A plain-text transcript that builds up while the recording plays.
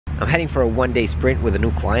I'm heading for a one-day sprint with a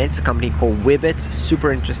new client. It's a company called Wibbitz,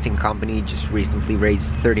 super interesting company, just recently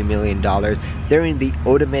raised $30 million. They're in the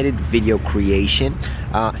automated video creation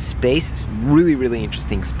space. It's really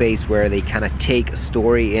interesting space where they kind of take a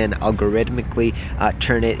story and algorithmically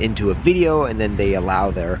turn it into a video, and then they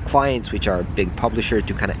allow their clients, which are a big publisher,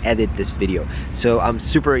 to kind of edit this video. So I'm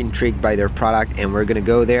super intrigued by their product, and we're gonna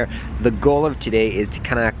go there. The goal of today is to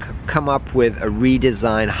kind of come up with a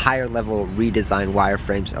redesign, higher level redesign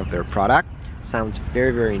wireframes of their product. Sounds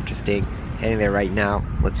very interesting. Heading there right now.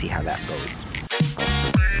 Let's see how that goes.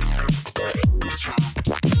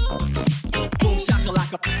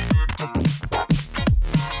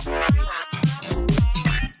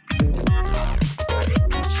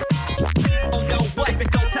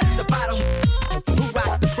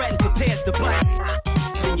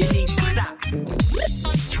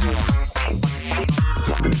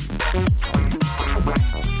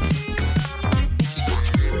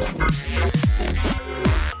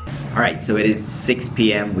 Alright, so it is 6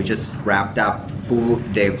 p.m. We just wrapped up full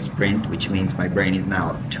day of sprint, which means my brain is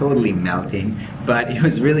now totally melting, but it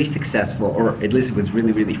was really successful, or at least it was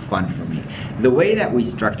really fun for me. The way that we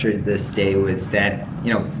structured this day was that,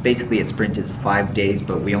 you know, basically a sprint is 5 days,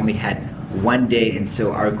 but we only had one day, and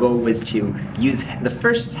so our goal was to use the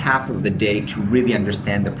first half of the day to really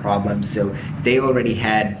understand the problem. So they already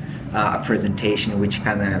had a presentation which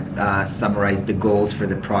kind of summarized the goals for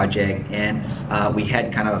the project, and we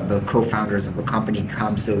had kind of the co-founders of the company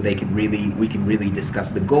come so we can really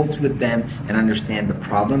discuss the goals with them and understand the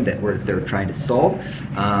problem that they're trying to solve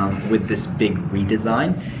with this big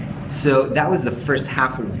redesign. So that was the first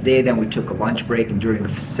half of the day. Then we took a lunch break, and during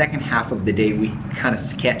the second half of the day we kind of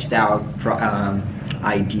sketched out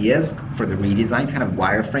ideas for the redesign, kind of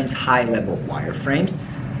wireframes, high-level wireframes.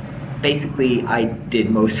 Basically, I did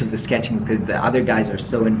most of the sketching because the other guys are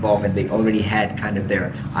so involved and they already had kind of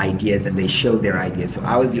their ideas and they showed their ideas. So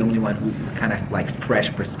I was the only one who kind of like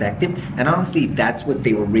fresh perspective. And honestly, that's what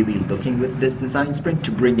they were really looking with this design sprint,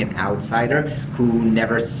 to bring an outsider who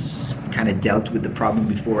never kind of dealt with the problem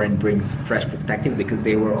before and brings fresh perspective, because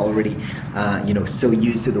they were already, you know, so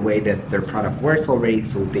used to the way that their product works already.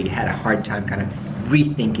 So they had a hard time kind of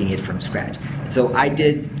rethinking it from scratch. So I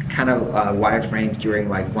did kind of wireframes during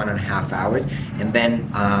like 1.5 hours, and then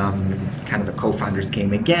kind of the co-founders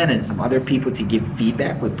came again and some other people to give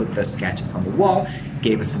feedback. We put the sketches on the wall,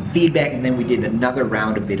 gave us some feedback, and then we did another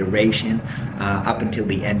round of iteration up until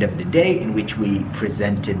the end of the day, in which we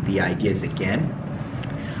presented the ideas again.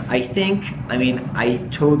 I mean, I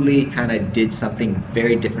totally kind of did something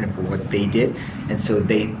very different from what they did, and so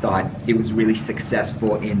they thought it was really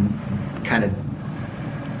successful in kind of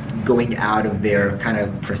going out of their kind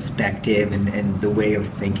of perspective and the way of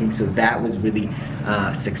thinking. So that was really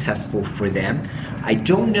successful for them. I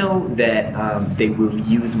don't know that they will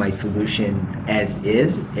use my solution as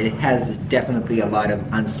is. It has definitely a lot of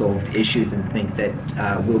unsolved issues and things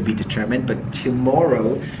that will be determined, but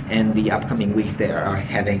tomorrow and the upcoming weeks they are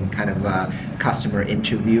having kind of customer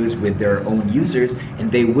interviews with their own users,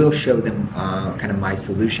 and they will show them kind of my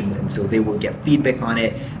solution, and so they will get feedback on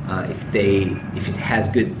it. If it has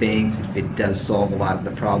good things, if it does solve a lot of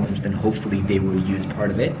the problems, then hopefully they will use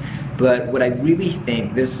part of it. But what I really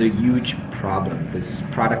think, this is a huge problem. This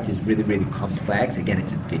product is really complex. Again,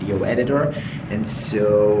 it's a video editor, and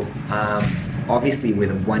so obviously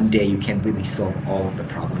with one day you can't really solve all of the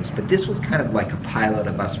problems, but this was kind of like a pilot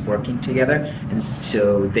of us working together, and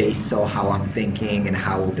so they saw how I'm thinking and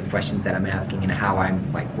how the questions that I'm asking and how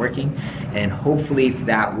I'm like working, and hopefully if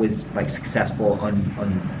that was like successful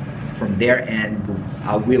from their end,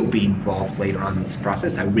 I will be involved later on in this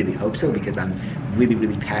process. I really hope so, because I'm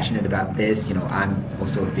really passionate about this. You know, I'm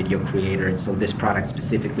also a video creator, and so this product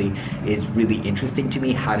specifically is really interesting to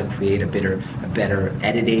me, how to create a better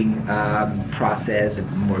editing process, a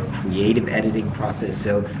more creative editing process.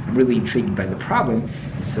 So I'm really intrigued by the problem,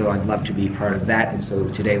 and so I'd love to be part of that. And so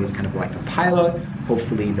today was kind of like a pilot.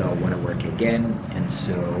 Hopefully they'll want to work again. And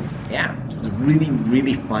so yeah, it was a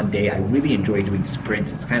really fun day. I really enjoy doing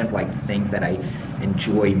sprints. It's kind of like things that I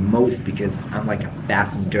enjoy most, because I'm like a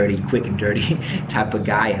fast and dirty, quick and dirty type of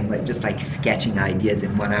guy, and like just like sketching ideas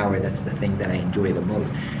in 1 hour. That's the thing that I enjoy the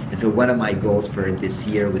most. And so one of my goals for this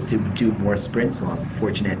year was to do more sprints, so I'm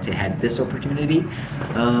fortunate to have this opportunity,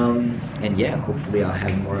 and yeah, hopefully I'll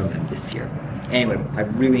have more of them this year. Anyway, I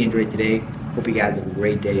really enjoyed today. Hope you guys have a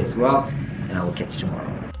great day as well, and I will catch you tomorrow.